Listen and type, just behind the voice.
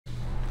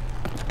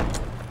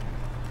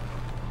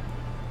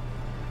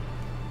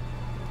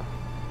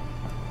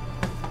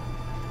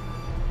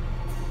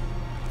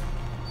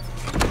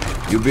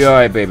You'll be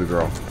alright, baby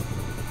girl.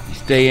 You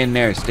stay in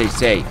there and stay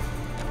safe.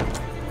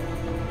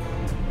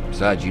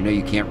 Besides, you know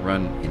you can't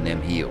run in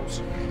them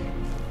heels.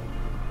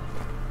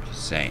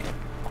 Just saying.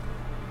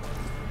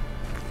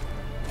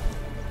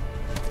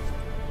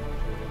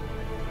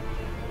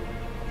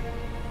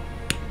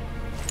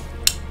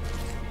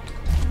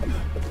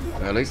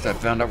 Well, at least I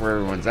found out where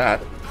everyone's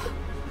at.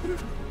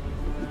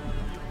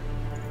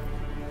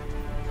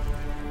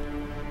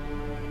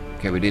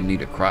 Okay, we didn't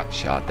need a crotch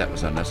shot. That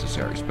was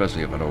unnecessary,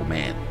 especially of an old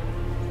man.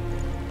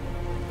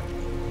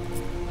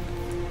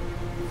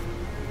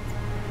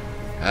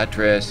 Hi,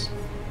 Triss.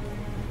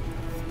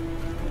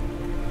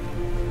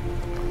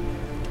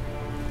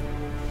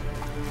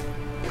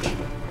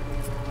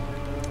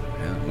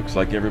 Well, looks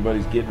like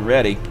everybody's getting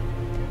ready.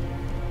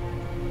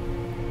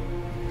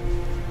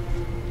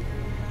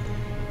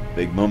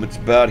 Big moment's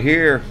about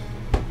here.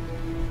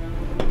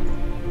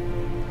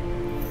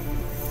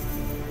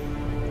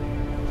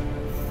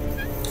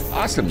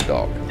 Awesome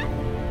dog.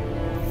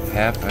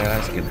 Half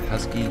Alaskan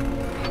Husky,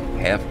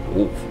 half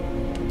wolf.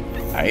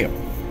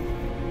 Damn.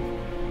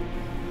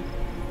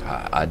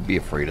 I'd be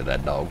afraid of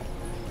that dog.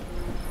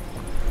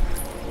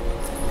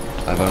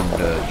 I've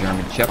owned a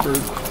German Shepherd.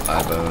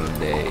 I've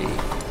owned a...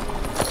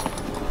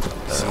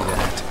 See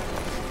that?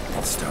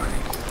 It's starting.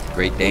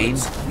 Great Dane.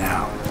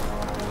 Now.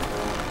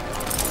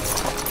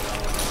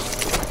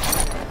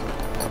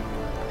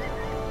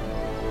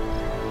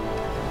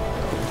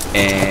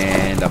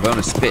 And I've owned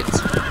a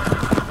Spitz.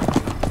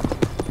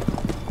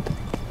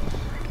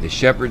 The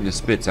Shepherd and the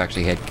Spitz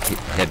actually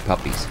had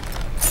puppies.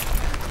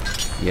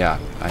 Yeah,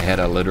 I had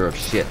a litter of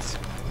shits.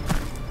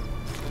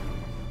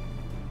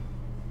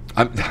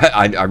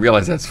 I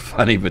realize that's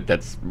funny, but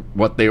that's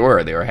what they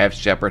were. They were half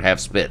Shepherd, half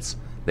Spitz.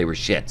 They were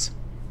shits.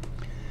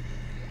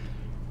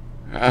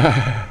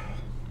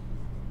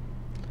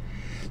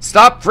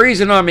 Stop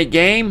freezing on me,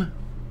 game.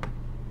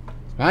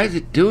 Why is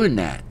it doing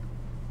that?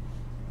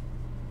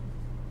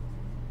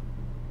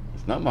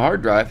 It's not my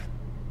hard drive.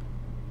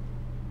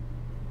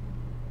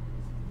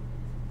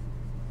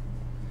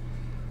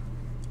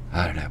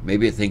 I don't know.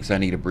 Maybe it thinks I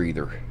need a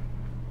breather.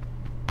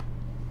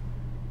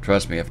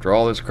 Trust me, after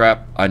all this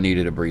crap, I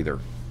needed a breather.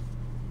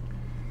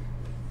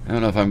 I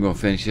don't know if I'm going to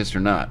finish this or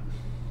not.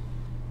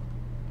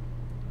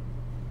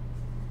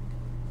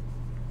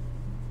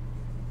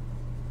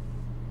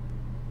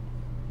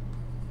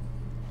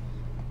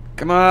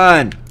 Come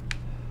on!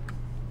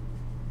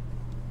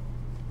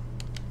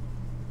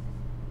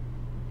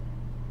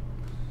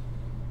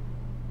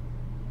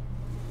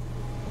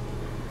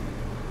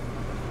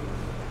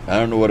 I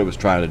don't know what it was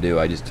trying to do.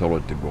 I just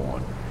told it to go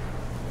on.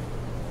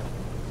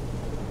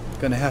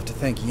 Gonna have to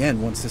thank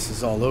Yen once this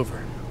is all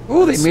over.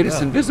 Oh, they made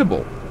us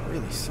invisible.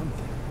 Really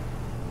something.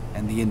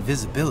 And the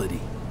invisibility.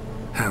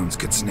 Hounds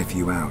could sniff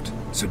you out,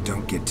 so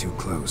don't get too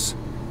close.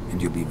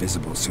 And you'll be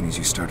visible as soon as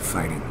you start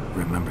fighting.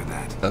 Remember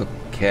that.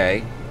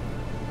 Okay.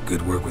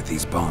 Good work with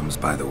these bombs,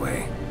 by the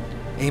way.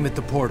 Aim at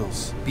the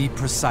portals. Be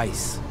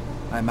precise.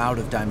 I'm out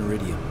of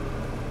Dimeridium.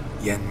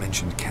 Yen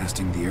mentioned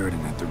casting the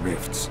Erden at the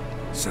rifts.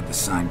 Said the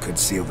sign could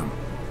seal them.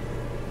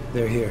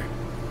 They're here.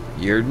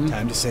 Yerden?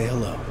 Time to say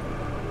hello.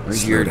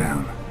 Where's Slow Yerden?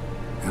 down.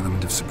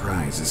 Element of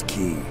surprise is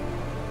key.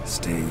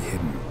 Stay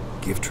hidden.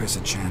 Give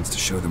Triss a chance to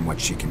show them what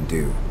she can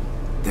do.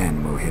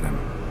 Then we'll hit him.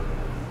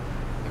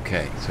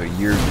 Okay, so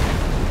Yerden.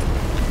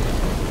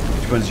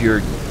 Which one's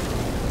Yerden?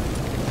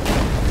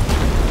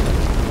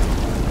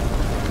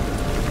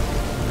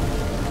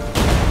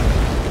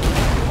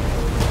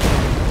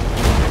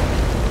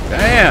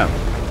 Damn!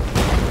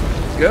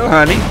 Let's go,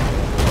 honey.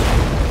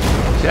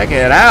 Check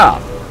it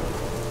out.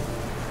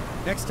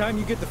 Next time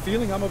you get the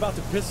feeling I'm about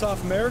to piss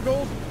off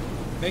Marigold,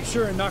 make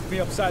sure and knock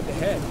me upside the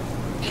head.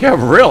 Yeah,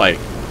 really?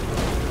 So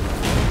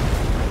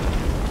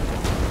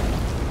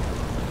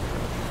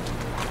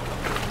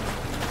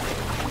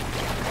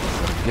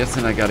I'm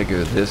guessing I gotta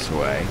go this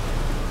way.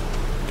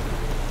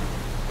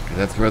 'Cause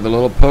that's where the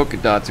little polka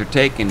dots are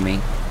taking me.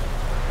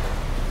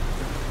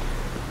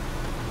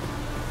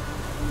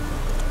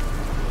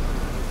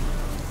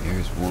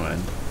 There's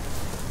one.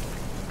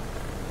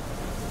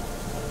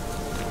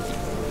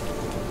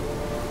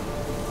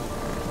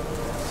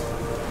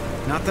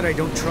 Not that I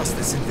don't trust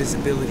this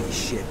invisibility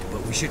shit,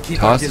 but we should keep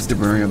Toss our the distance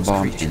from Demurium those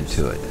bomb creatures.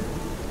 into it.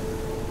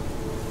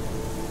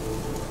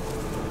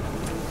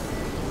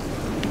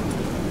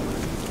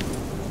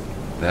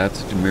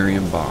 That's a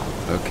Demurium bomb.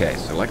 Okay,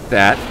 select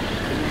that.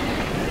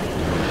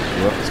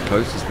 Go up as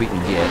close as we can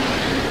get.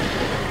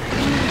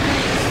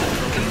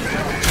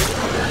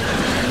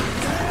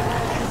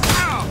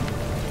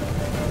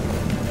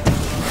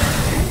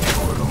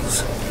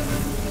 Portals.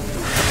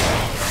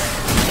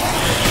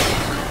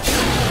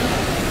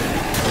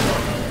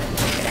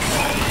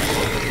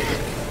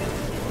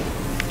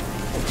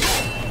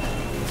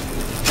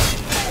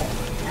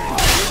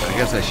 I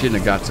guess I shouldn't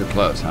have got so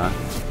close, huh?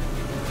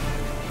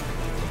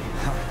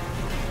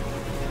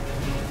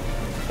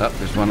 Oh,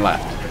 there's one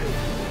left.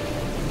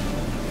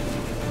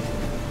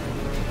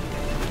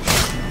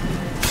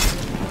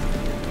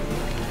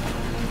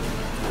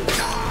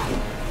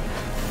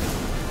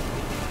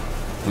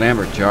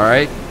 Lambert, you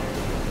alright?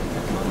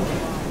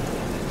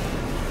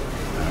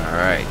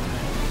 Alright.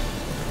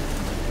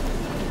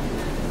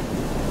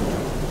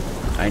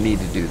 I need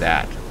to do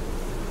that.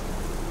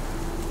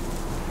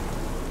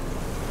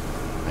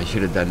 I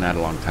should have done that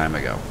a long time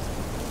ago.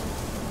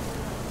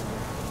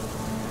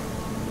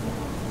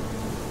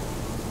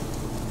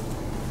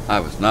 I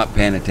was not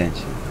paying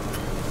attention.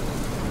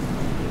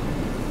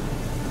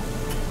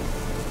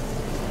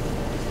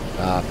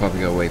 I'll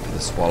probably go wait for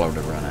the swallow to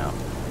run out.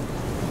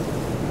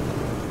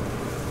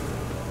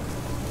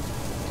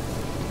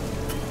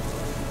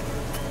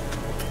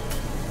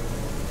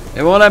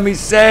 It won't let me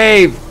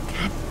save!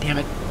 God damn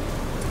it.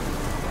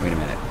 Wait a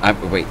minute.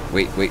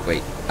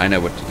 Wait. I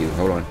know what to do.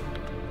 Hold on.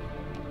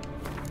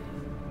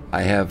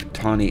 I have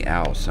Tawny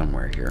Owl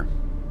somewhere here.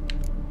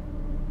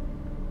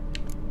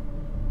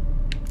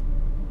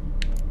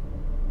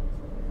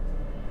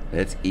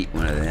 Let's eat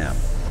one of them.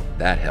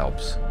 That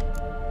helps.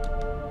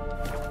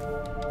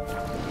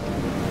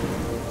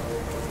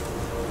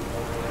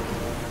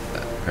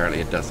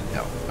 Apparently it doesn't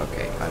help.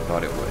 Okay, I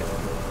thought it would.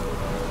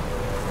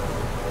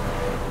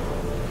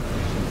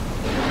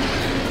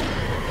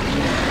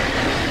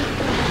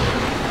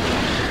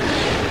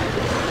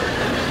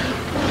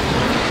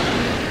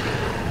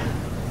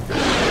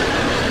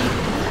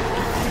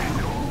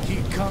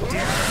 Keep calm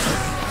down.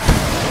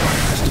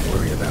 Just to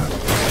worry about.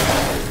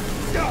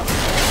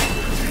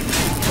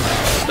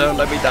 Don't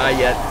let me die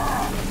yet.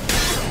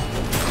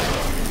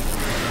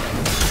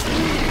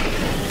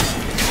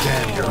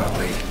 Damn, you're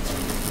ugly.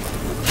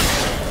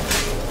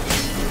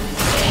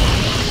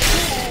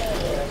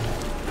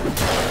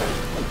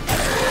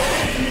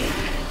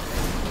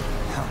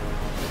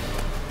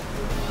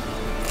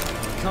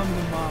 Come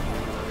to mama.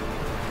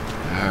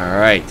 All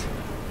right.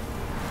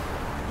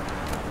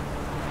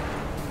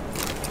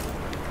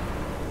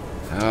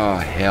 Oh,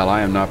 hell,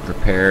 I am not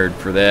prepared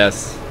for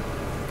this.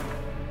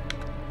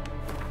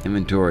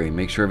 Inventory.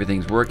 Make sure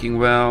everything's working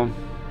well.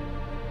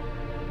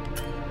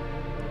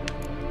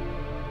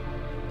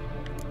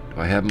 Do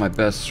I have my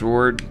best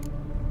sword?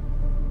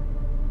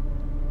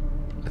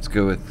 Let's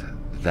go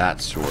with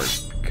that sword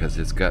because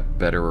it's got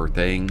better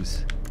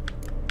things.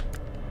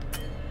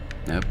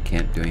 Nope,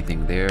 can't do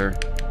anything there.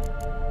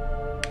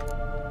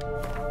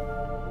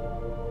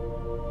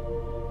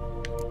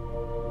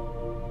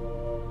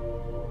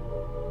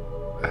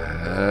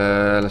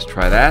 Let's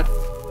try that.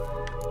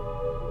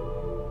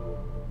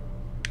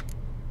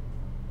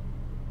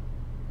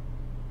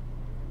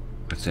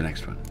 What's the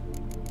next one?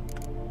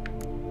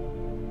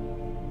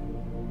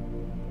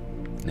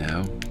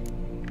 No.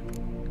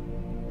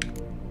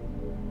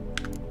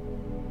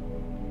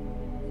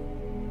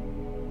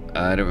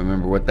 I don't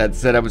remember what that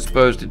said I was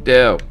supposed to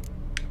do.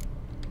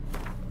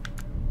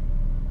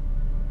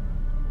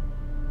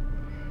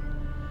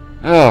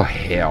 Oh,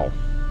 hell.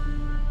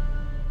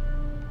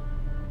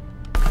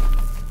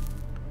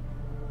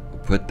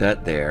 We'll put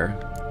that there.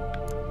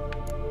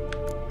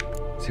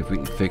 See if we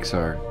can fix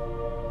our...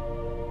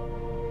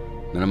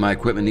 None of my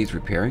equipment needs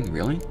repairing,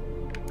 really?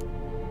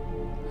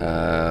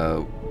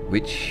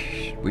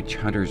 Which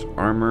hunter's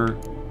armor?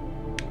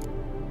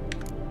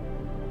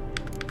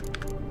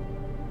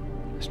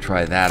 Let's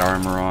try that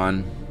armor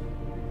on.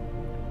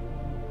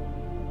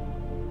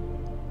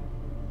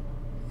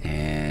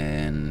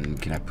 And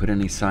can I put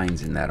any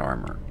signs in that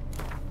armor?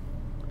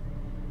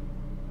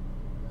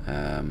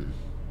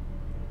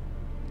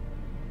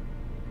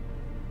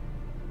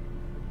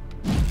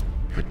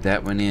 Put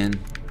that one in.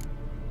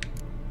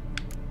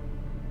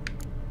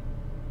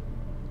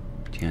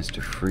 Chance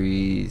to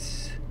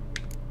freeze.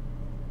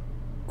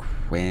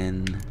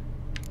 Quen.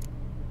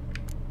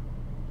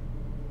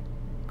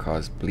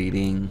 Cause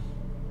bleeding.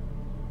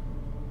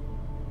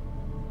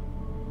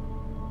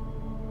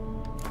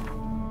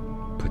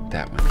 Put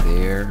that one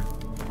there.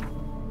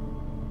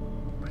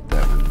 Put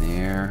that one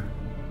there.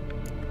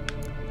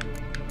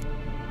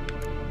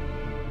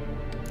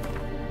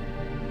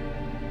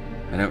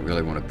 I don't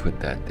really want to put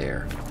that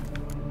there.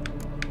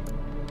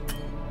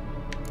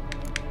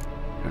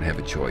 I don't have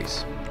a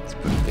choice. Let's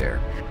put it there.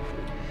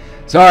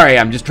 Sorry,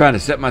 I'm just trying to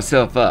set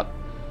myself up.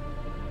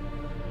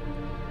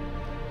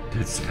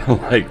 Does it smell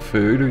like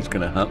food? Who's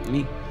gonna hump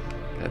me?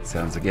 That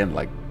sounds again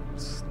like,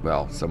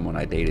 well, someone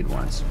I dated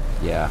once.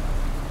 Yeah.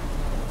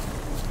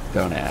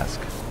 Don't ask.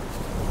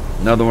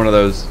 Another one of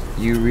those,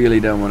 you really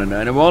don't want to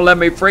know. And it won't let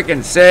me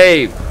freaking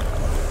save.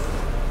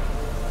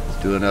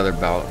 Let's do another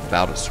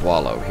bout of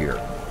swallow here.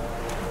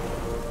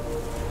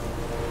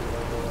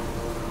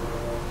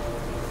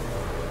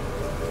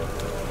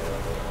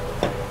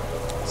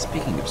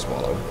 Speaking of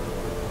swallow,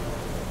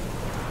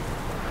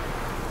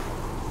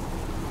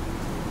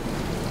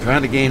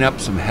 trying to gain up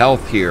some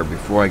health here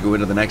before I go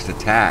into the next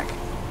attack.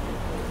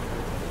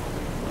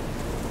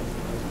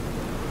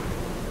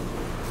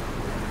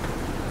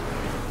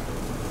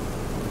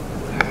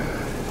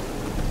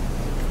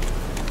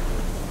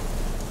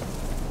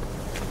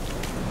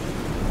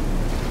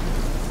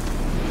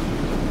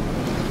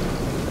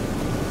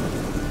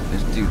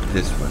 Let's do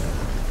this one.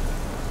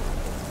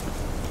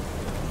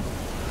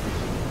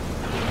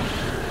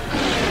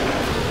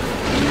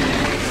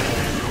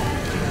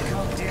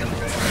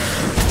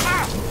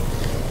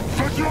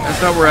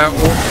 that's not where I... Oh,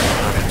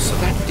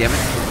 God damn it.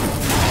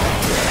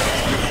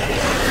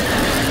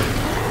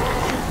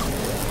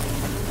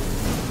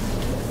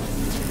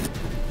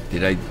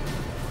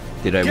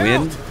 Did I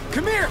win?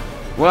 Come here!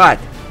 What?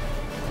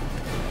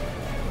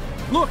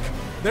 Look,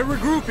 they're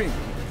regrouping.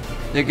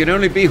 There can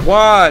only be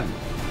one.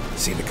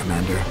 See the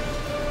commander?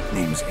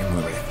 Name's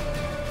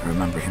Imlerith. I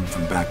remember him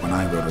from back when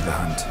I rode with the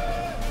hunt.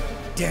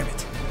 Damn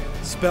it.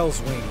 Spell's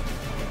waning.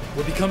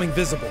 We're becoming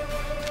visible.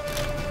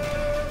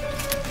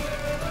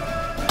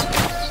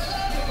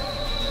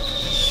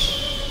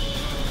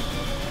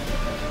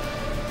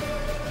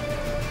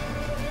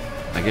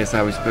 I guess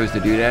I was supposed to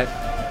do that.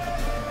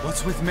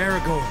 What's with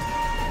Marigold?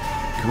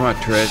 Come on,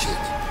 Trish.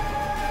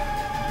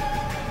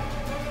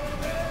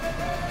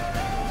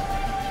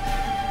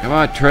 Come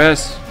on,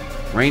 Triss.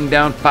 Rain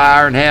down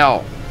fire and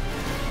hell.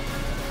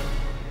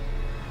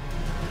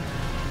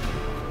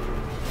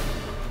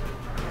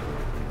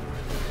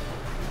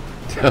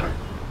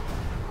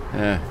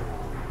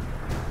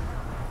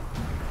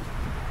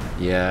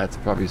 Yeah, it's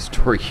probably a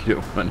story you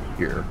don't want to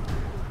hear.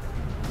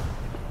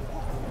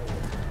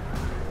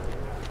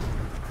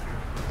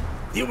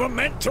 You were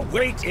meant to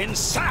wait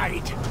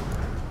inside.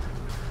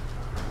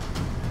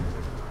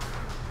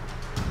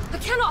 I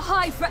cannot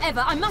hide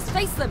forever. I must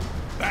face them.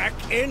 Back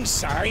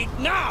inside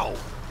now.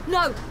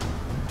 No.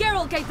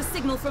 Geralt gave the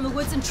signal from the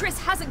woods and Triss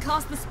hasn't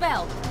cast the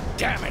spell.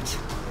 Damn it.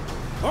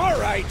 All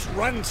right,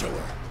 run to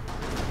her.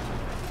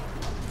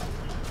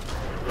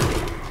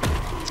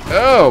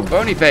 Oh,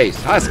 bony face.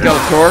 Hi,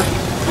 Skeletor.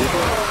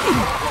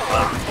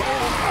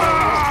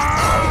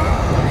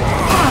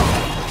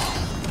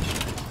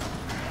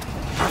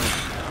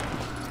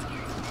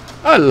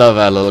 I love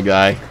that little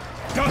guy.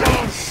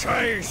 Double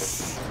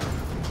chase.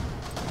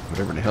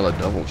 Whatever the hell a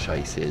double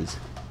chase is.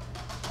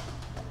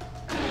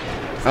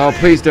 Oh,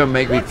 please don't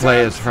make me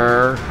play as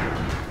her.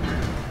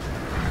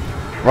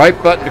 Right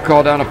button to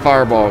call down a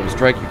fireball and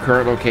strike your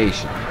current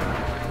location.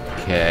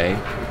 Okay.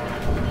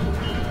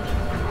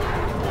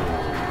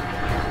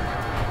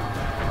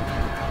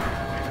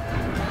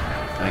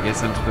 I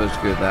guess I'm supposed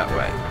to go that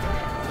way.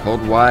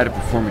 Hold Y to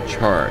perform a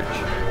charge.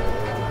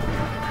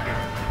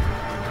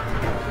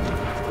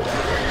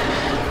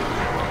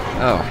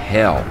 Oh,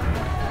 hell.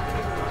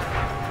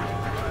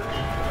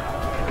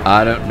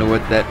 I don't know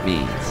what that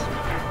means.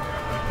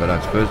 But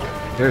I'm supposed to...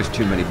 There's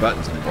too many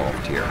buttons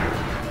involved here.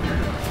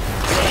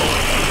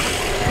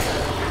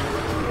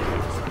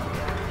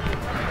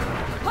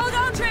 Hold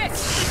on,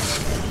 Triss!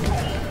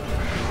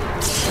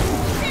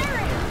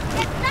 Ciri!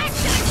 Get back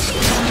to the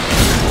shield!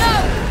 No!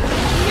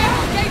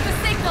 Geralt gave the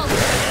signal!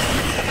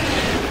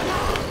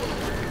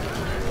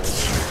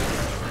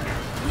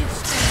 You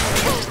still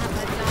have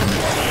a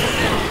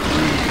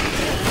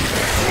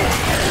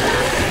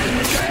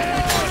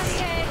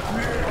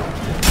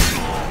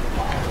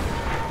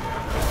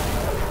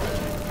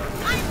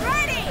I'm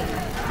ready!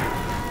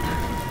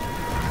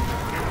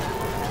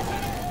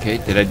 Okay,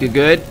 did I do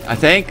good? I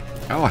think?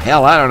 Oh,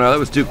 hell, I don't know. That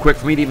was too quick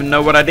for me to even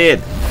know what I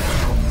did.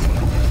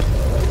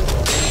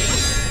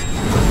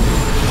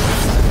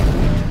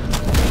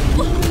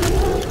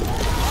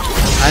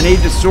 I need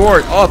the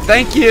sword. Oh,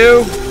 thank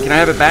you. Can I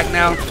have it back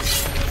now?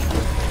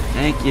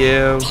 Thank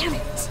you. Damn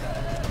it!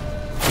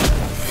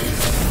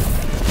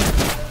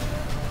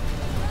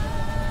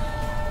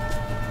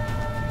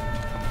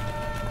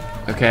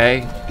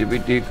 Okay. Did we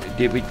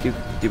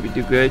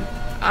do good?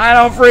 I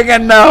don't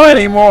freaking know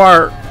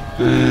anymore.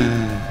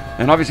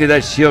 And obviously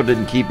that shield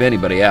didn't keep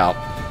anybody out.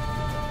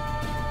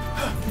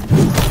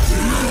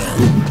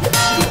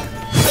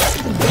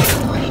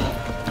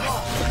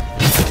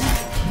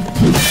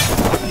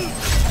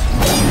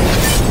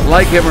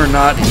 Like him or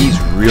not, he's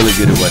really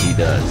good at what he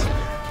does.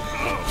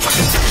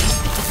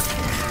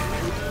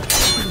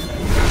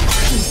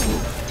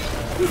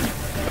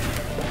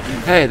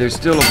 Hey, there's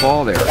still a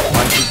ball there.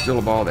 Why is there still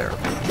a ball there?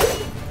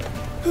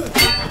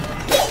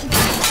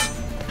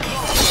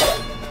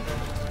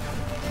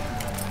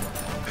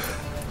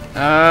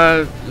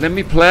 Let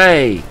me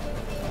play.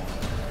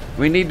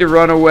 We need to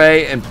run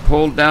away and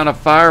pull down a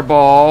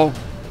fireball.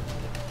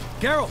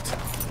 Geralt!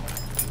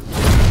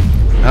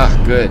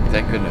 Ah, good.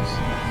 Thank goodness.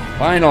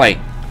 Finally.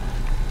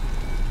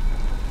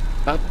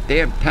 About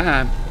damn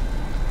time.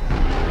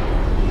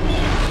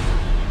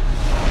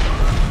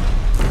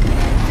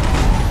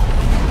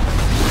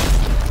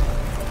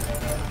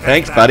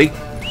 Thanks, buddy.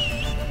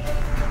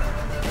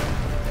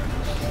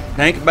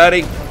 Thanks,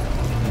 buddy.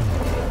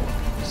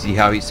 See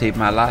how he saved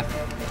my life?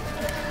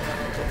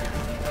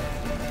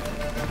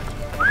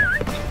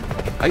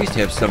 I used to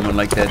have someone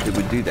like that that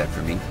would do that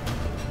for me.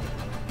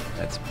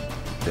 That's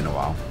been a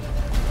while.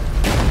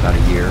 About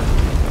a year.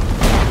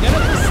 Get up,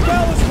 the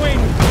spell is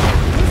waning!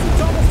 Wizard's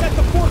almost at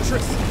the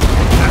fortress!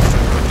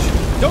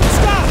 Don't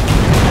stop!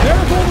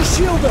 Marigold will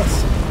shield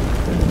us!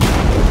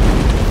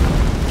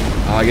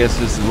 Oh, I guess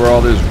this is where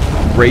all those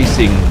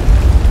racing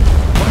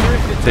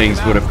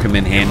things would have come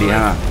in handy,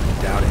 huh?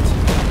 Doubt it.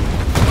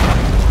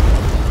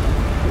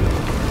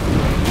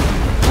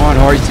 Come on,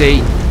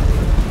 horsey.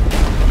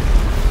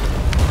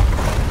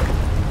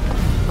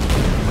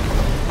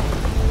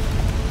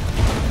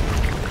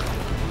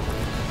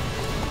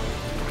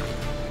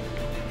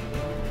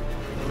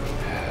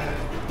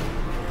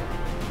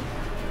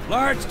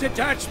 Large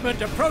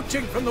detachment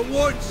approaching from the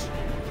woods.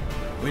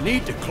 We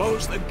need to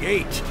close the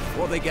gate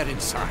before they get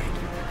inside.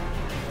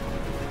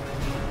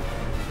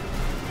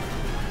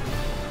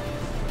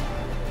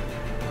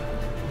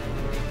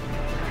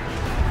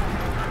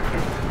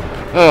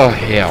 Oh,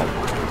 hell.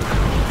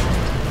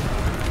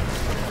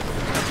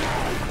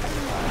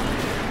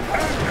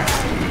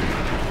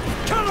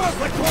 Cut off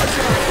the courtyard!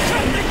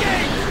 Shut the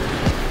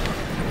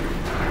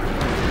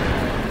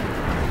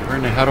gate!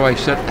 Brenda, how do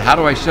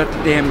I shut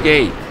the damn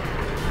gate?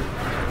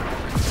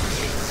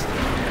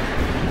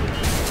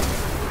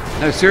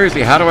 No,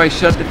 seriously, how do I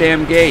shut the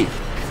damn gate?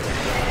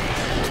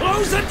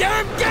 Close the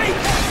damn gate!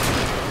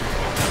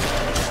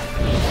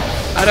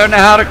 I don't know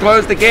how to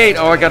close the gate.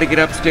 Oh, I gotta get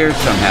upstairs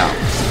somehow.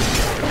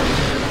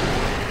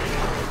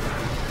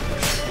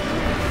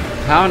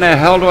 How in the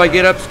hell do I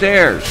get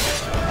upstairs?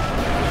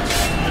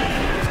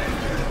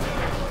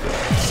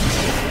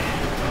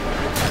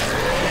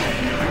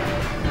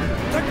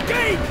 The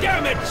gate,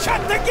 damn it!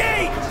 Shut the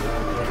gate!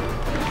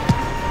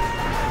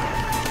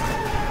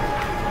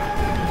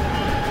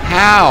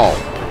 How?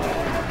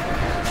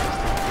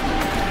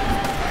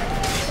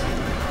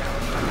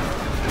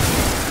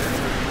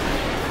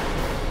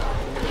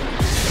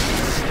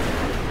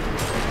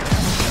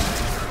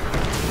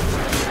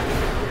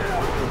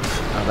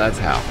 Oh, that's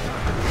how.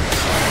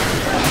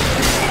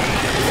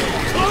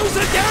 Close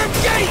the damn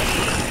gate!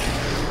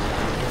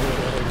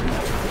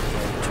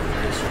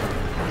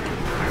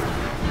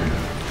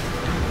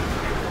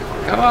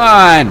 Come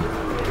on!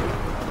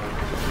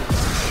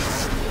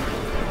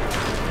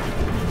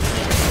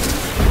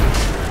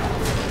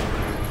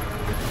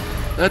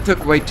 That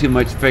took way too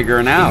much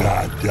figuring out.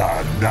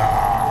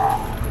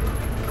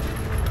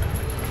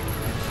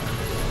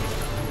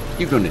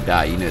 You're gonna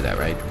die, you know that,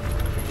 right?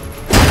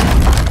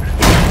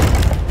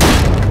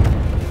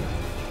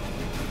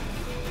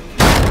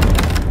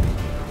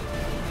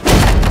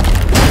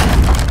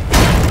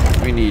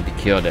 We need to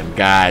kill them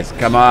guys.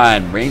 Come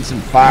on, rain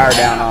some fire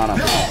down on them.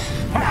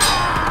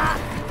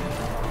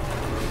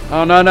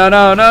 Oh, no, no,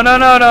 no, no, no,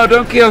 no, no,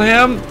 don't kill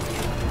him.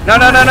 No,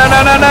 no, no, no,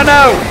 no, no, no,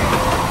 no.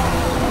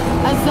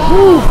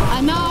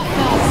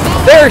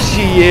 There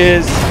she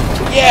is.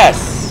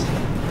 Yes.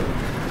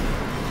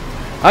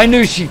 I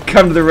knew she'd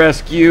come to the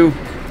rescue.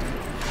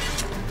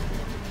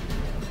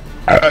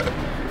 That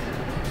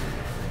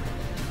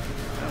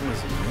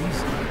was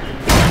amazing.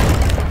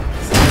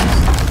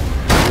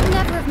 You'd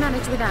never have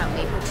managed without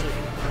me, would you?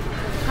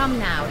 Come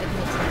now,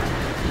 admit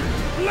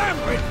it.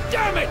 Lambert,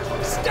 damn it!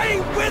 Stay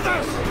with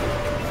us!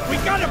 We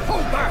gotta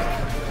pull back!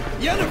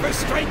 Yennefer's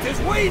strength is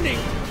waning!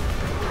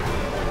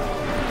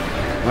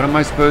 What am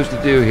I supposed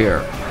to do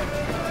here?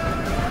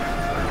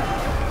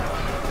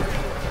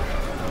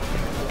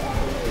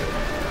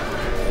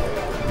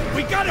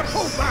 We gotta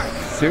pull back!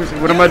 Seriously,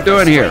 what am I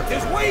doing here?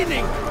 Yennefer's strength is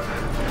waning!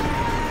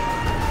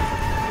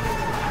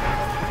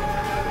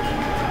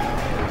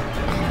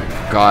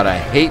 God, I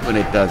hate when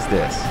it does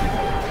this.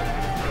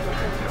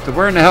 So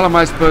where in the hell am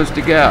I supposed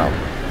to go?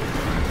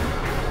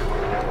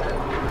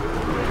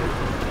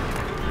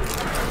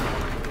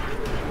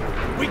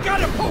 We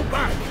gotta pull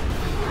back!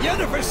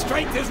 Yennefer's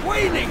strength is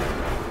waning!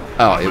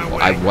 Oh,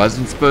 I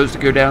wasn't supposed to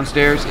go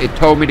downstairs? It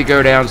told me to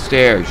go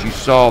downstairs. You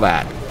saw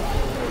that.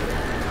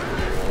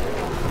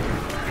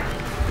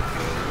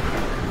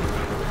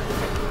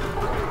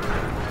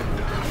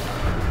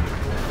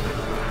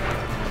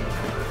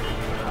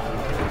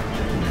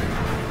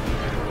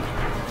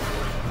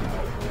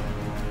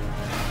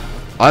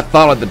 I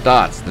followed the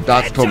dots. The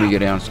dots told me to go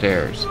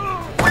downstairs.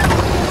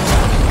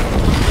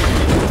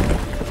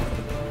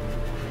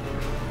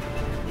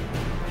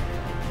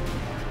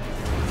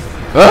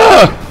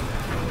 Ah!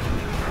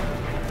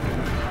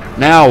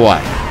 Now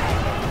what?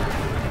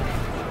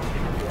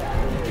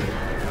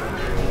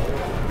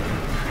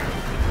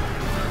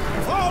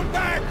 Fall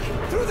back!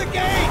 Through the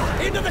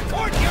gate! Into the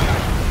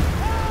courtyard!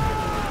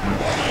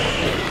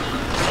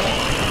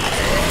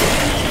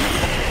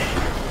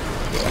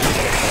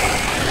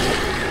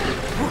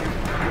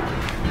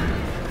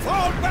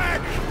 Fall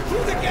back!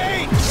 Through the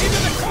gate!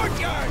 Into the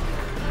courtyard!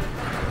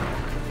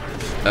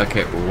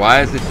 Okay,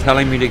 why is it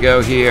telling me to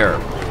go here?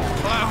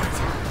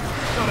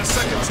 Not a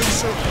second too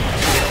soon.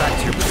 Get back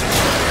to your position.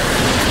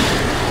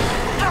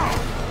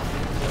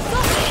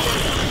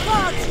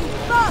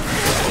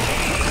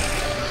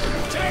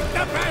 Take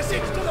the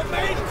passage to the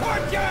main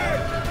courtyard!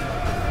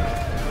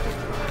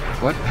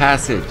 What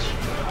passage?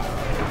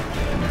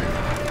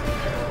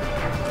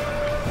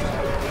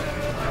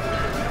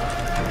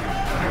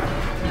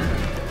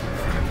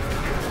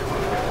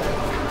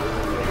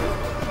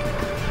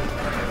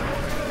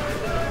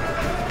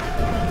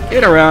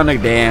 Get around the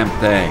damn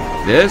thing.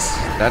 This?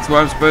 That's where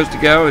I'm supposed to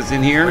go? Is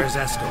in here? Where's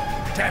Estel?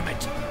 Damn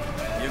it!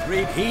 He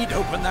agreed he'd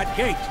open that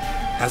gate.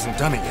 Hasn't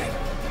done it yet.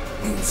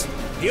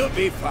 He'll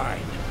be fine.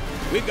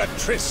 We've got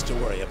Triss to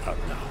worry about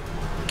now.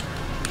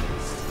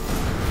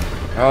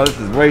 Oh, this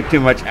is way too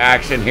much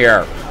action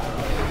here.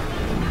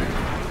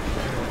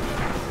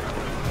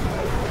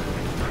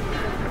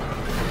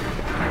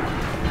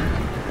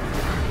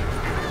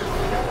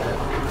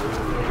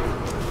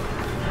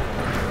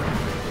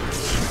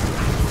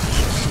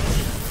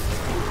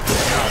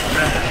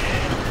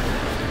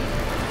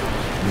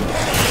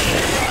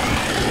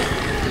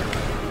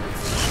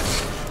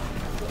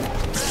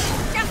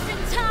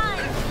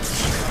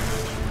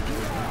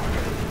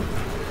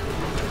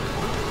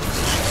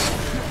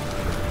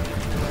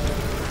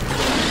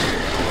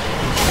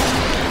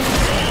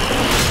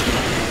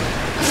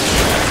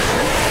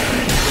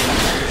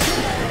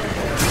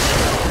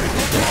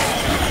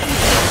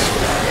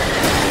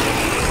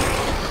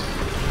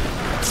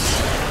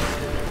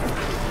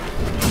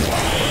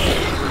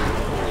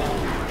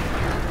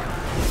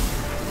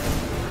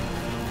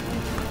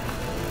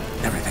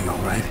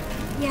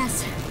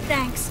 Yes,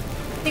 thanks.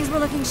 Things were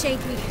looking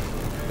shaky.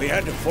 We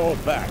had to fall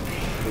back.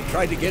 They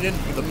tried to get in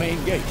through the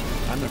main gate.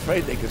 I'm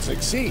afraid they could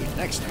succeed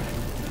next time.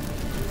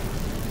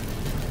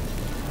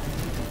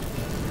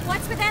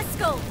 What's with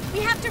Eskel? We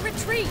have to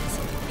retreat.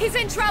 He's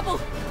in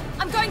trouble.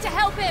 I'm going to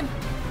help him.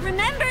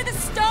 Remember the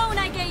stone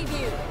I gave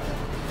you?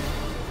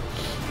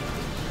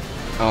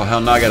 Oh,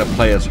 hell, now I gotta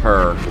play as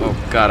her.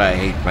 Oh, God, I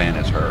hate playing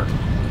as her.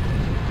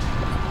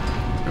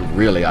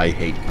 Really, I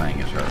hate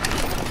playing as her.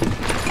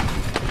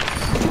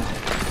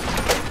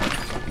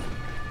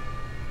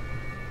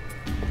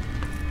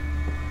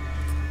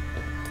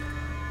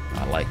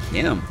 I like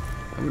him.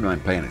 I wouldn't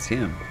mind playing as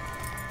him.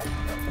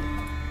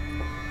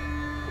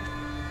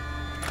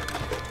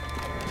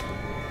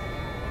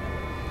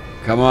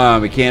 Come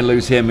on, we can't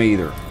lose him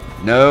either.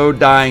 No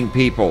dying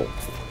people.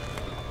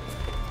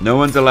 No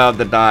one's allowed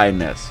to die in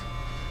this.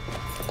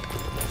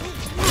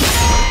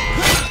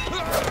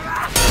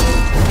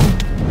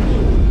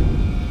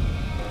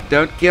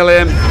 Don't kill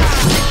him.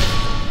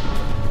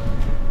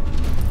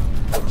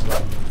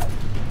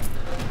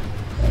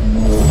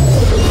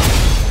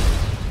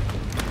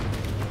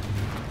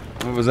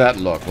 What was that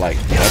look like?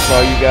 That's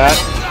all you got?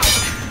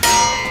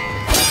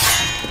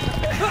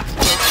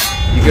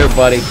 You go,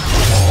 buddy.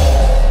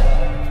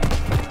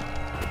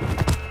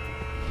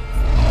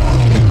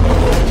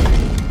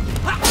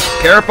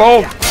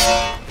 Careful!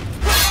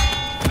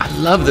 I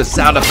love the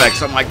sound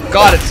effects. Oh my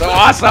God, it's so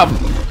awesome!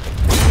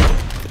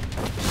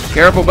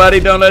 Careful, buddy.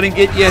 Don't let him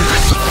get you.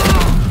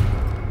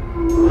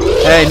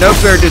 Hey, no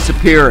fair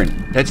disappearing.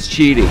 That's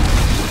cheating.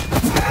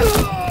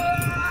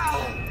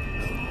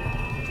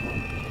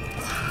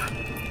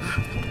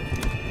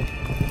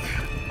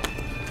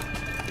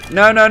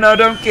 No, no, no.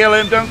 Don't kill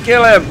him. Don't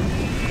kill him.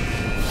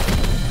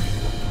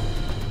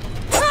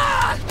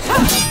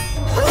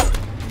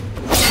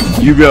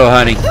 You go,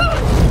 honey.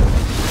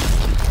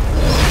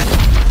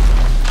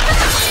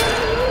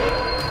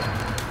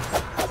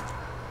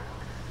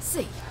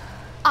 See,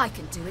 I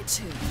can do it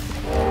too.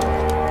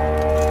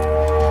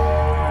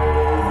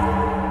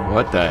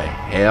 What the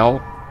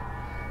hell?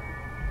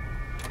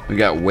 We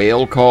got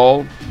whale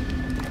call?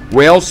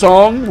 Whale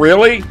song?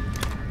 Really?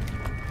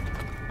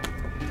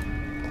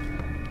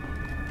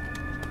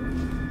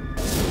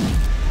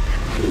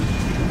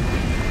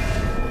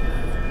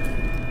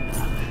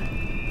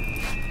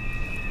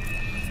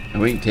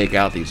 And we can take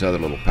out these other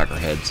little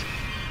peckerheads.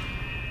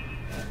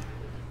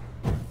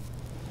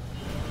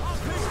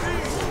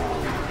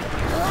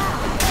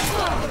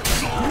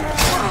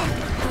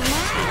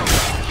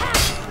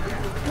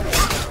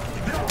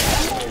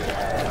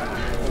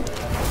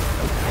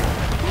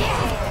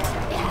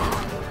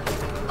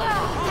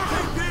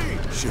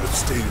 Should have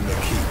stayed in the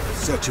keep.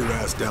 Set your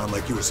ass down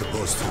like you were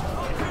supposed to.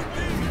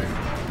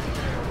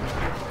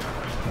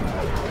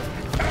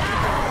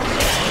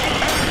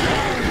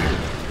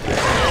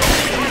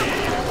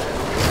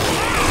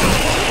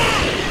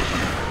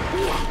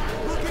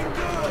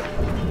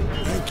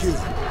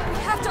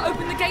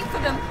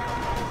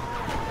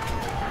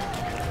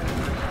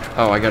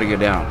 Oh, I gotta go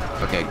down.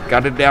 Okay,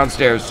 got it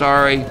downstairs.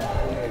 Sorry.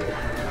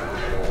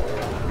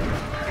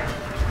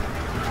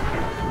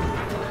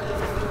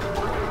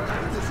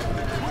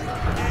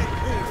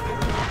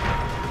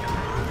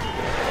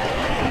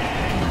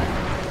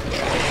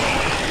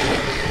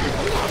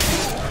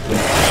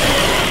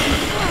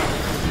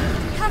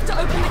 Have to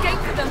open the gate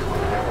for them.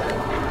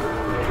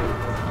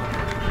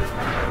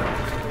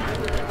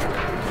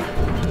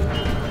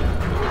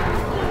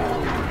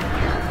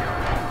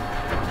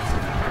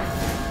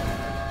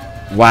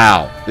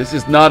 Wow, this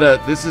is not a,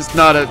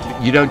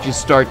 you don't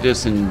just start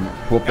this and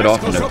whoop it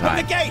off in no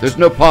time. There's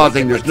no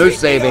pausing, there's no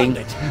saving,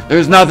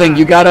 there's nothing.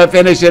 You gotta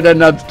finish it,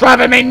 and it's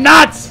driving me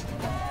nuts!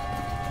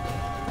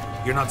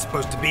 You're not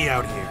supposed to be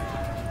out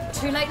here.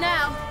 Too late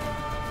now.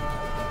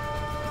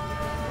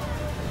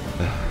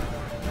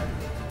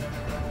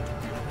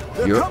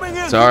 They're coming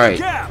in sorry.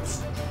 through the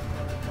gaps.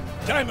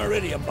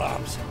 Dimeridium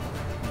bombs.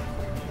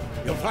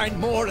 You'll find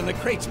more in the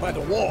crates by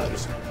the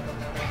walls.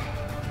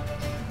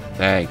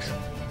 Thanks.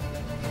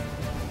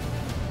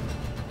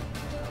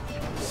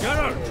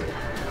 Geralt,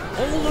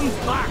 hold them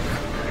back.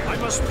 I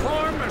must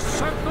form a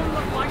circle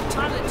of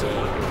vitality.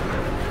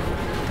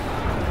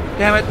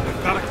 Damn it.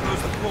 We've got to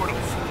close the portals.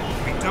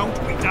 If we don't,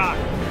 we die.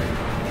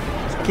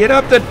 Get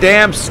up the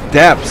damn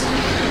steps.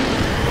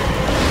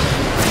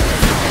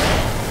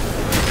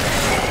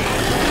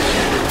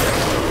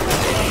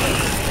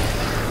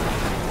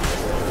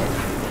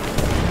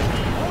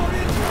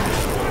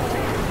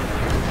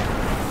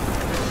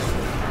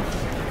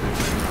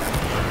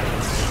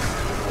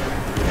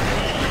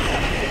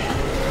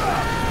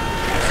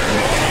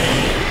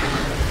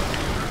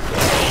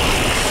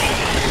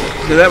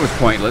 So that was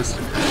pointless.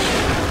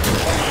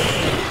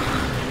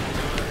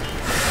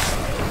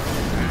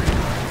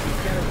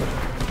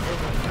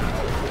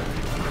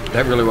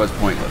 That really was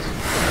pointless.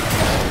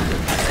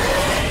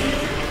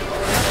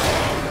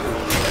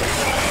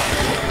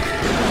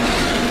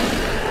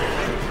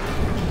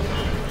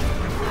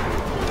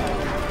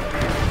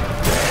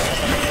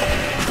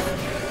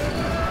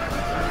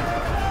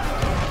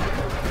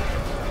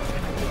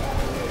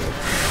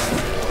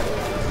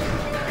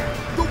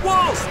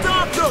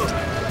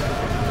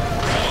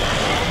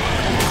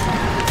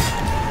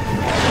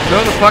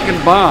 Throw the fucking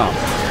bomb.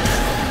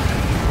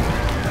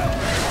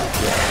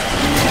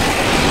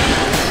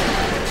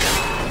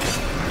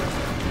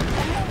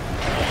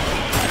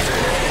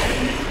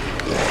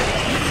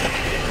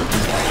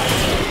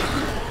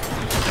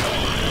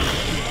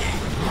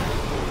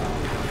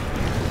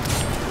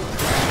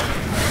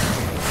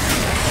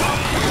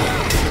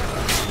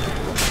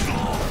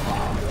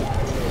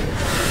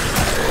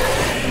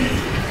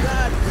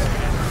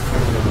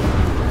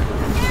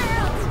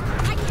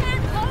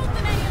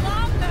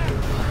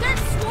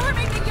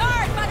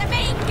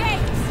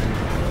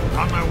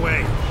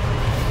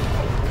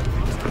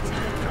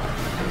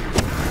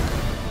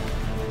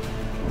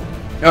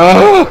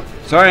 Oh,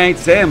 sorry I ain't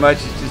saying much.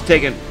 It's just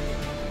taking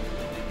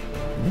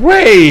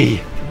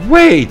way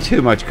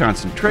too much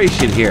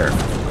concentration here.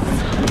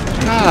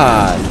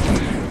 God.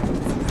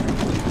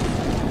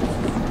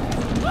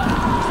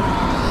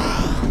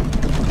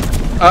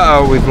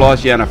 Uh-oh, we've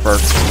lost Yennefer.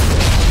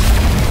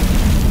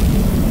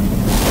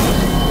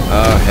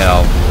 Oh,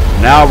 hell.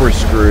 Now we're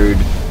screwed.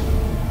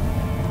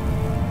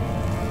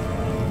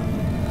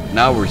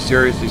 Now we're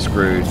seriously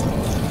screwed.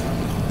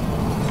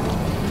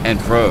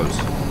 And froze.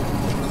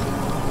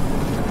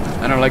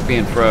 I don't like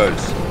being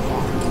froze.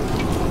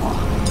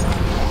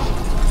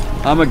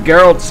 I'm a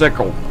Geralt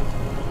sickle.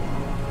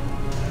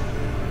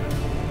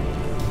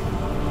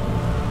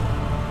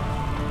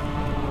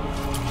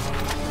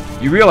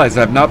 You realize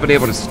I've not been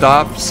able to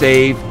stop,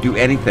 save, do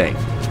anything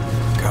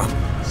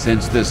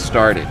since this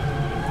started.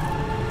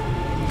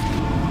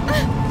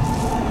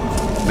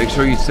 Make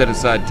sure you set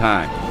aside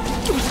time.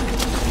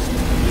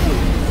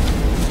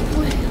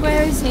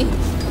 Where is he?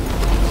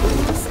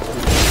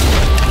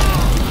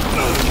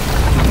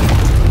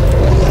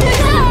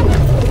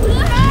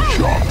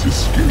 Shan't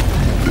escape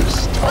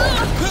this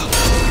time.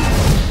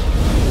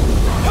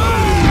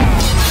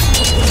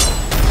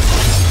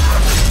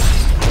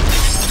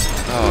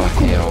 Oh,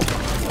 hell.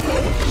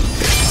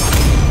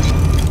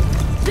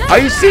 Are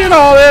you seeing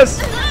all this?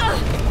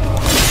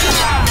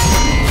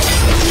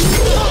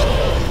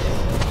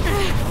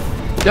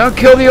 Don't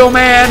kill the old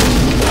man.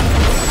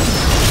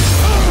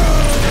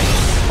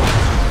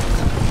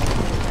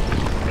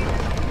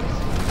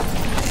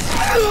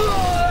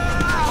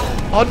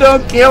 Oh,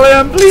 don't kill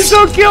him. Please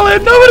don't kill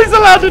him. Nobody's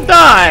allowed to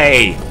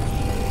die.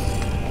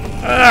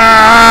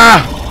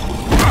 Ah!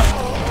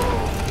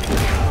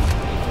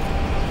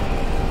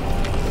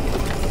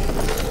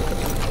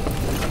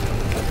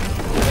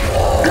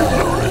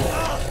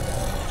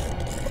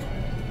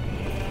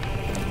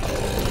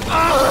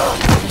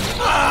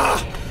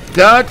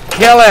 Don't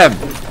kill him.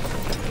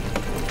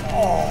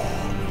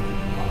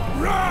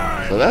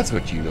 So that's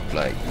what you look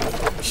like.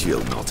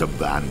 She'll not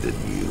abandon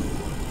you.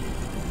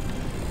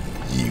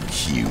 You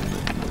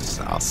humans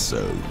are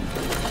so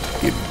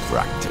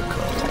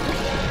impractical.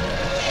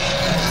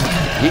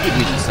 He could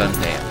use a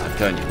suntan, I'm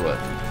telling you what.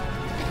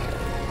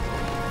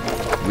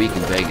 A week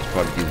in Vegas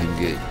probably do him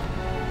good.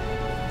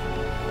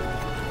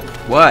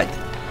 What?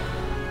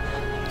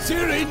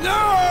 Ciri,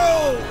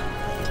 no!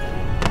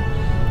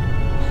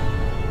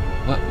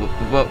 I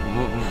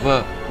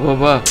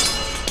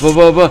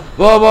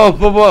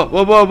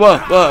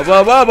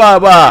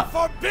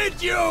forbid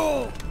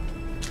you!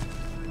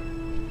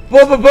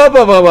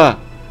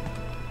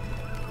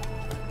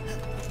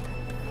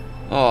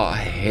 Oh,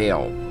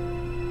 hell.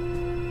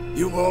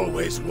 You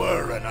always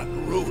were an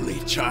unruly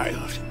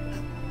child.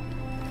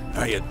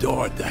 I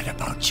adored that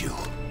about you.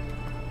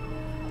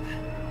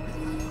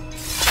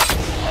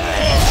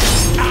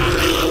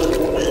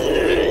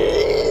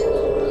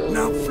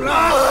 Now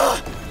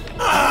fly!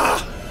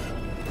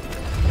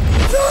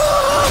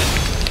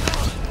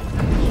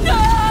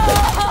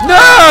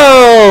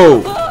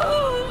 No!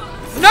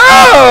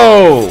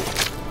 No!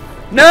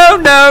 No,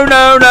 no,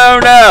 no, no,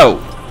 no!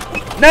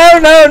 No,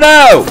 no,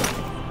 no!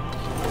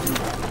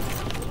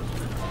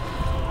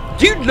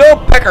 You little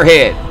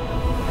peckerhead!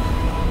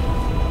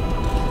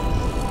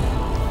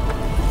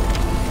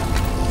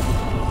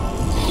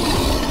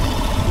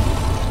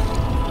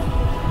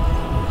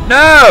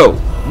 No!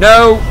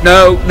 No,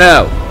 no,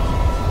 no!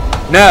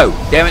 No!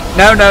 Damn it!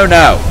 No, no,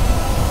 no!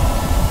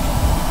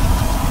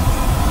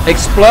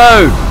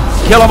 Explode!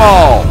 Kill them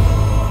all!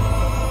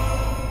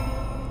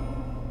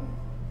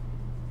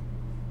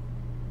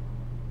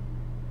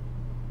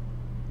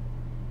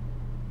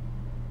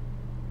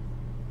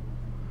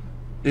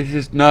 This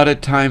is not a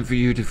time for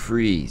you to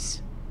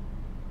freeze.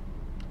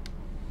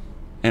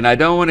 And I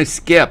don't want to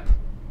skip.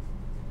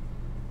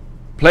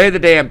 Play the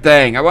damn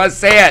thing. I want to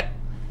see it.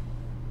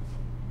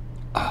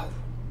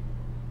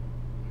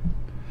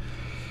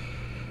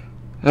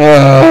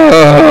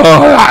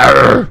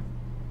 Oh.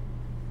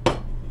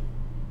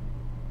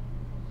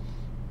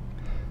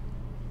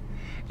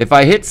 If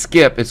I hit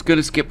skip, it's going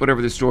to skip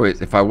whatever the story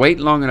is. If I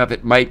wait long enough,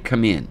 it might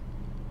come in.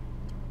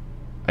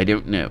 I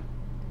don't know.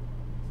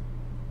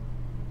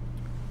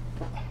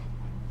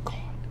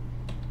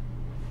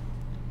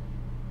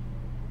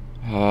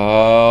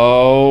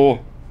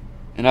 Oh,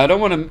 and I don't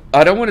want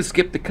to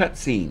skip the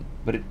cutscene,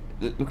 but it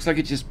looks like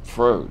it just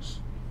froze.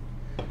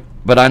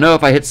 But I know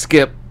if I hit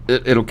skip,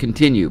 it'll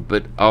continue,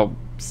 but I'll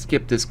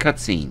skip this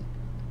cutscene.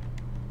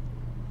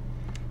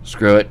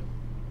 Screw it.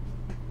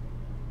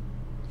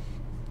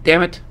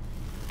 Damn it.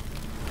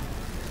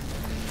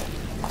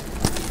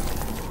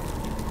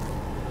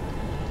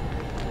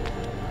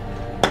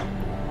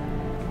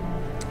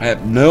 I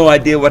have no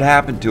idea what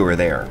happened to her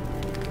there.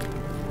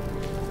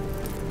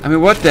 I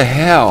mean, what the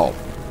hell?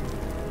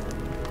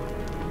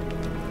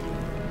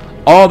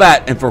 All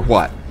that, and for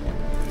what?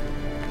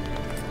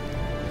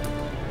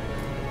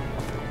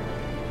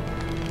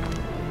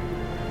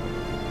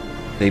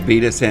 They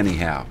beat us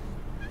anyhow.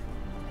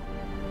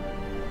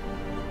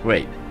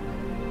 Wait.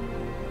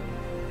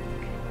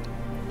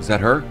 Was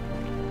that her?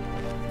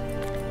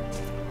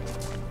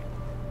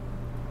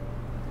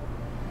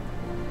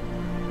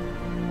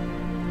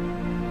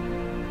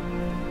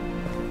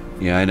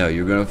 Yeah, I know.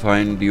 You're gonna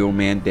find the old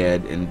man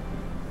dead, and...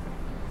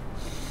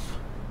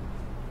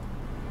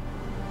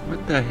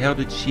 What the hell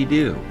did she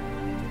do?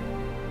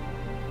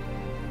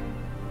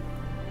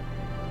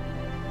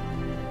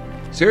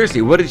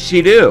 Seriously, what did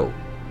she do?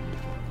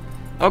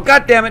 Oh,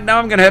 God damn it! Now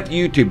I'm gonna have to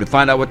YouTube to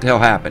find out what the hell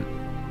happened.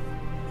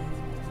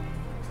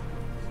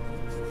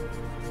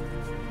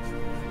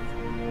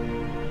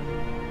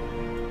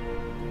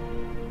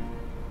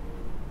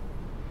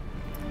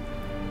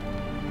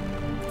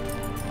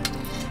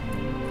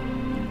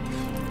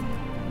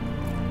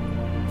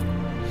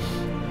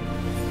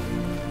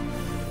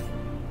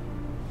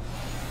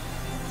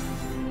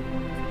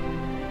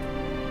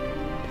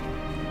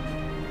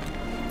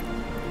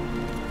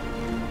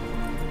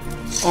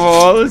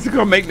 Oh, this is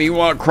gonna make me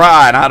want to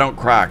cry, and I don't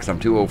cry because I'm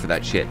too old for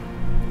that shit.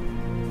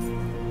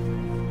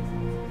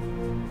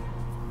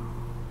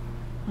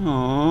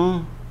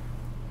 Aww.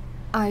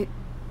 I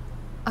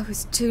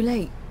was too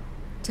late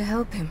to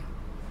help him.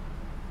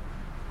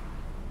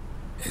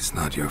 It's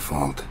not your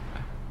fault.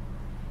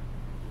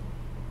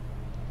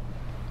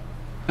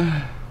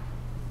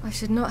 I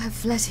should not have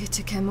fled here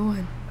to Kaer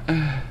Morhen.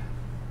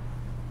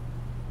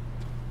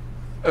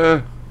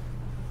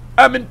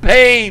 I'm in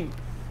pain.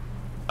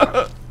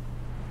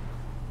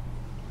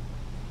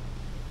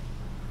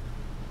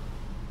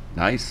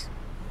 Nice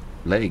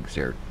legs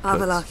there.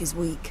 Avalok is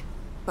weak,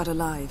 but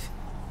alive.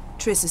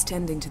 Triss is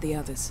tending to the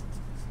others.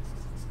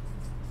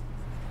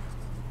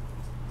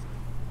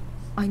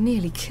 I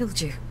nearly killed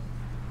you.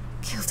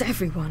 Killed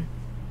everyone.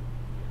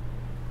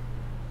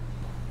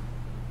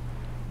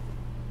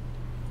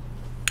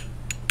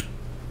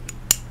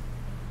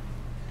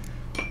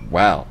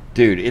 Wow,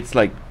 dude, it's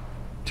like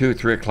 2 or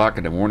 3 o'clock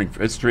in the morning.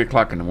 It's 3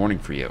 o'clock in the morning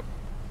for you.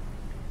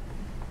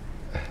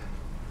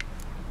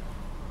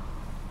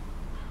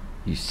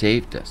 You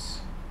saved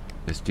us.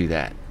 Let's do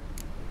that.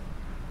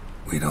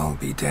 We'd all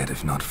be dead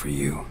if not for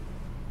you.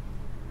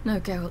 No,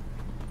 Geralt.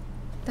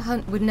 The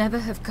hunt would never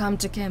have come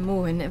to Kaer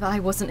Morhen if I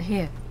wasn't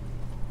here.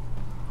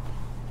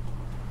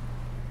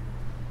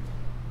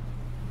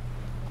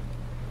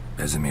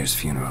 Vesemir's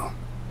funeral.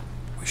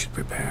 We should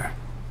prepare.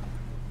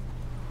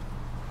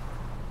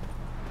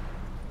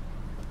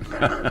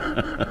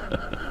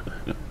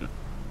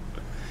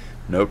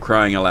 No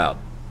crying aloud.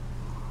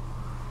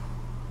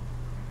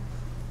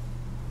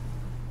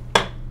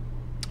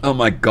 Oh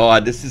my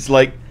God, this is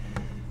like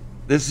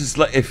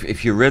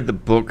if you read the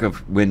book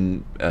of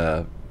when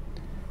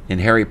in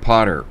Harry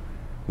Potter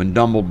when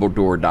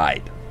Dumbledore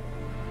died.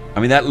 I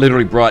mean, that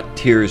literally brought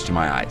tears to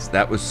my eyes.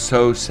 That was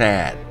so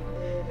sad.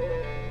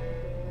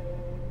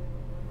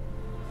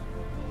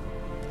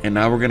 And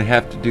now we're gonna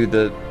have to do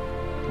the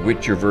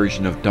Witcher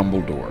version of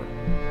Dumbledore.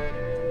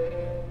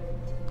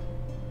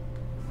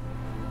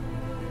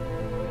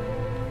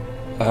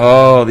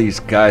 Oh,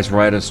 these guys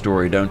write a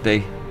story, don't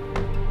they?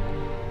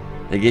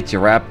 They get you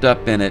wrapped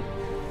up in it.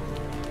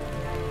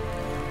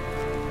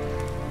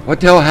 What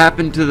the hell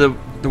happened to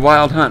the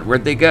Wild Hunt?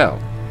 Where'd they go?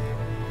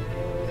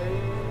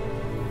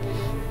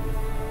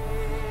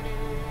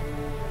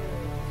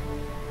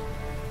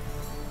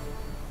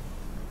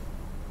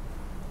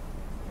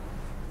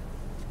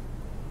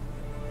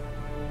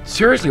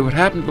 Seriously, what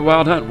happened to the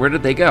Wild Hunt? Where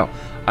did they go?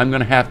 I'm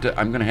gonna have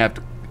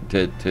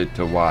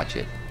to watch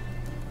it.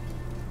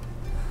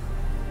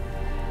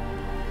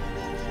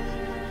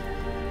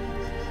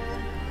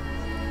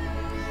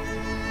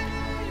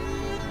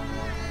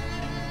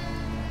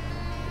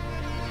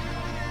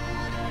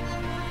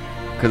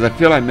 Because I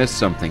feel I missed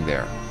something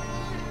there.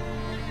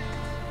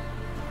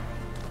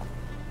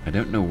 I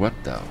don't know what,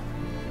 though.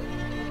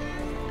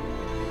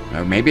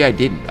 Or maybe I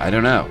didn't. I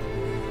don't know.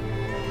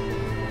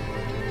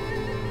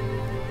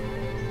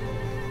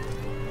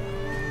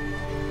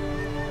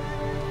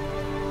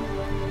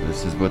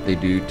 This is what they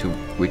do to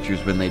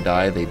Witchers when they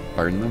die. They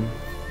burn them.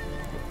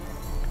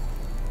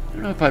 I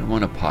don't know if I'd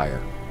want a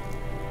pyre.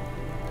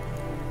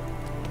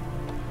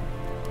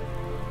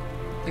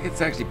 I think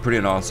it's actually pretty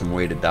an awesome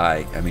way to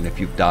die. I mean, if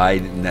you've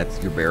died and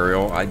that's your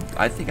burial,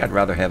 I think I'd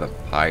rather have a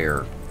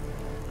pyre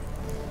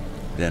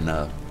than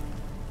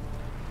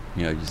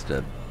you know, just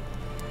a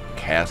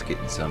casket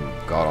in some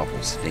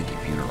god-awful stinky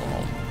funeral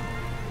home.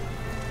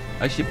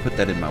 I should put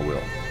that in my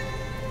will.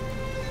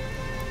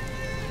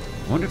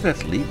 I wonder if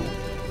that's legal.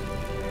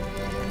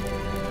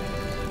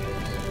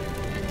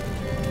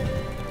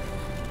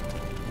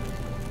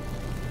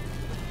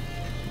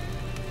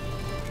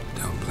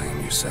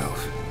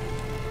 yourself.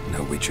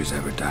 No Witcher's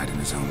ever died in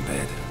his own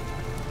bed.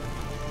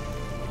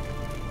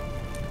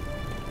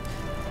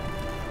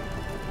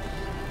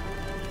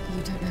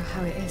 You don't know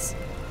how it is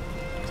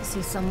to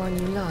see someone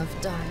you love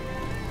die.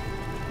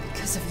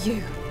 Because of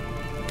you.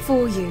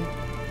 For you.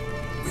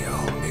 We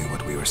all knew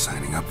what we were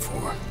signing up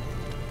for.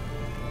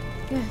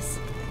 Yes.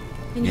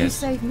 And you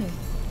saved me.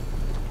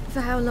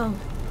 For how long?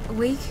 A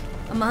week?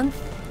 A month?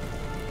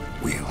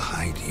 We'll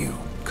hide you.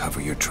 Cover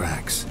your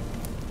tracks.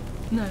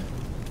 No.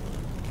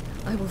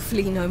 I will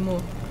flee no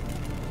more.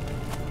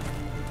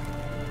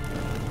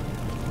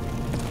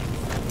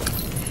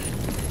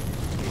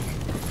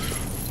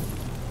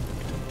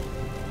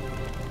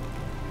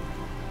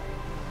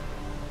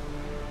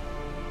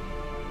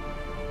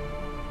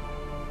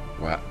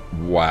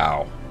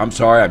 Wow. I'm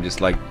sorry, I'm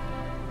just like...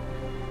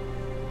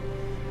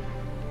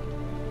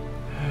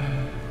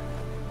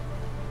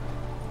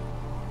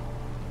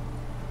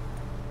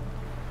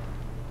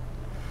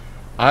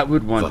 I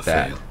would want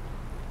that.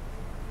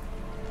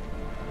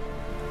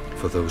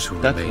 For those who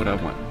That's remain, what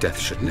I want. death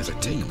should never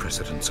take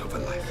precedence over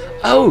life.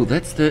 Oh,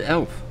 that's the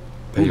elf.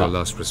 Pay your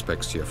last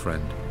respects to your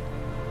friend.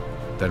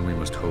 Then we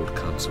must hold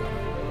council.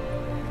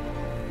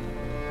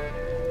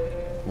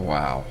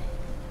 Wow.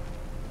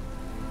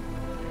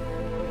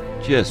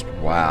 Just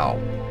wow.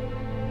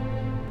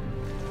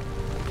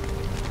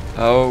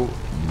 Oh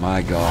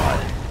my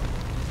God.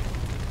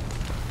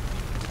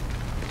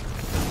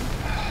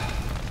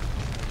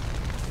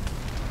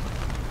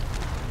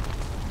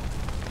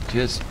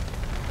 Just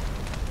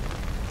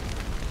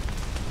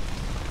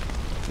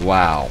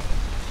wow.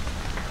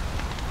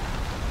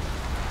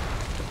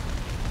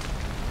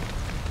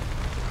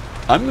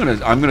 I'm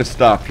gonna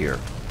stop here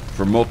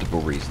for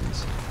multiple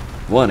reasons.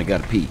 One, I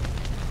gotta pee,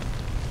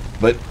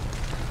 but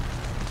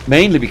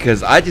mainly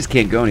because I just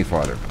can't go any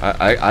farther.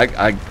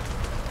 I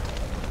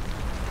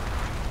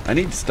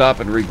need to stop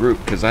and regroup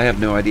because I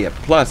have no idea.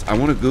 Plus, I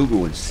want to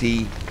Google and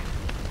see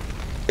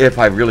if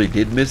I really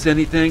did miss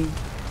anything.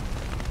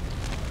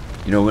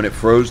 You know, when it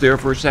froze there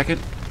for a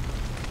second.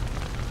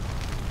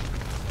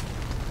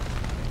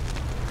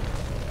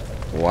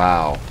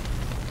 Wow.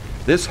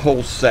 This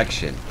whole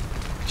section,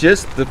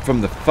 just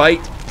from the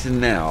fight to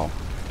now,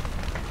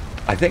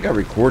 I think I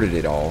recorded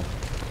it all.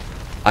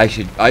 I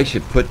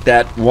should put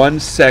that one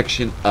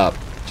section up,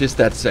 just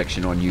that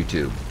section on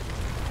YouTube.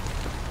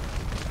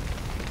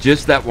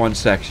 Just that one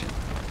section.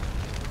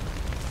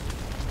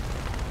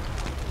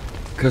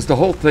 Because the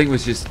whole thing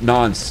was just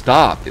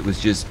non-stop. It was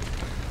just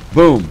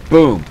boom,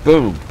 boom,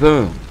 boom,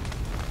 boom.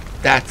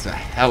 That's a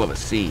hell of a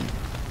scene.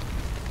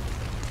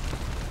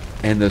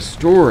 And the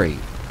story,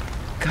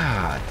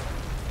 God,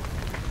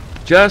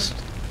 just,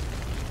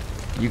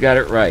 you got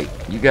it right.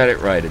 You got it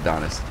right,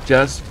 Adonis.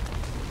 Just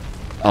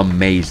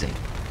amazing.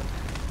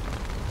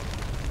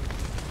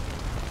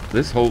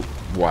 This whole,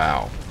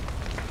 wow.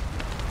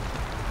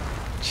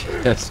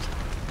 Just,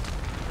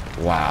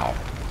 wow.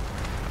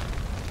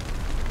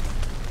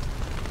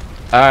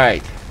 All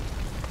right.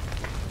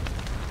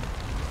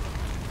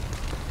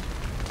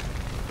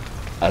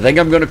 I think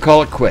I'm going to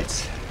call it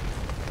quits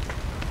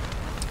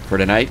for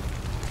tonight.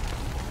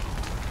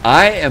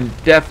 I am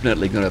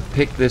definitely going to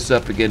pick this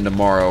up again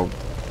tomorrow,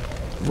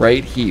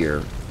 right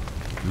here.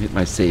 Hit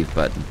my save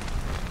button.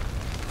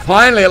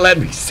 Finally, let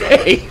me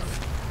save.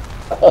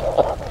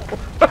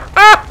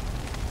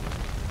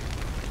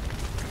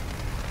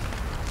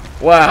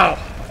 Wow.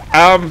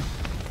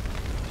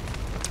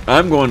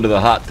 I'm going to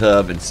the hot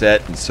tub and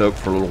set and soak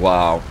for a little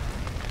while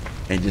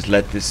and just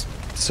let this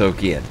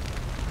soak in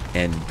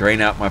and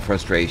drain out my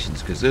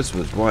frustrations, because this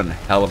was one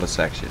hell of a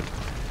section.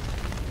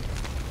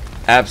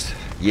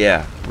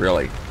 Yeah,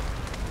 really.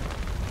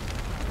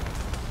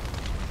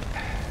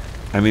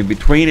 I mean,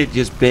 between it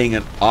just being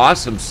an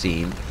awesome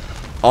scene,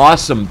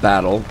 awesome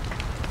battle,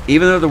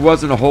 even though there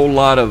wasn't a whole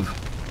lot of,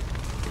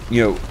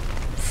 you know,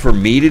 for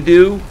me to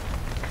do,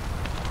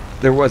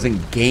 there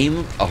wasn't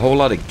a whole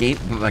lot of game,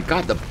 but my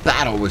God, the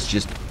battle was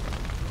just,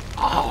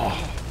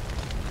 oh.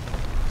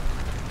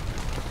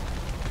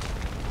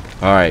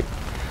 All right.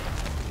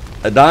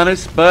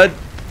 Adonis, bud,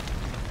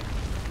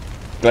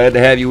 glad to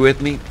have you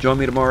with me. Join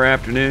me tomorrow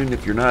afternoon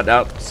if you're not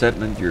out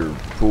setting in your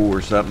pool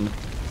or something,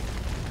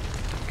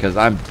 because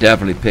I'm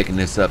definitely picking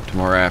this up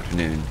tomorrow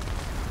afternoon.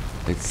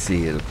 Let's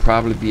see, it'll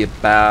probably be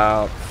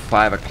about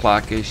 5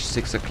 o'clock-ish,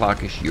 6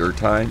 o'clock-ish your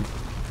time,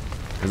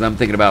 because I'm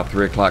thinking about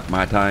 3 o'clock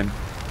my time,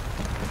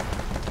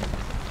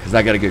 because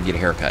I gotta go get a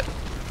haircut.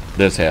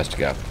 This has to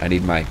go. I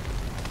need my,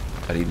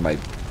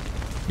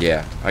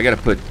 yeah, I gotta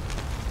put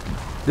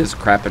this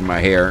crap in my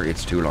hair.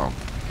 It's too long.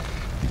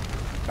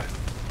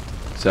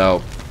 So,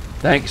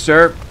 thank you,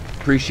 sir.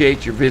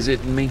 Appreciate your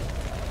visiting me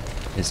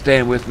and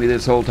staying with me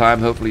this whole time.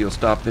 Hopefully you'll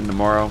stop in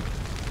tomorrow.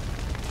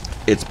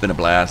 It's been a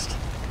blast,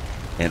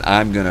 and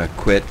I'm gonna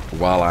quit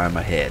while I'm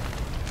ahead.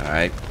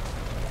 Alright?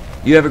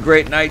 You have a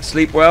great night.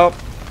 Sleep well.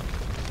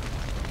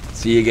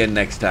 See you again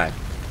next time.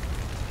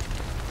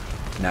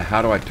 Now,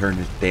 how do I turn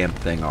this damn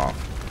thing off?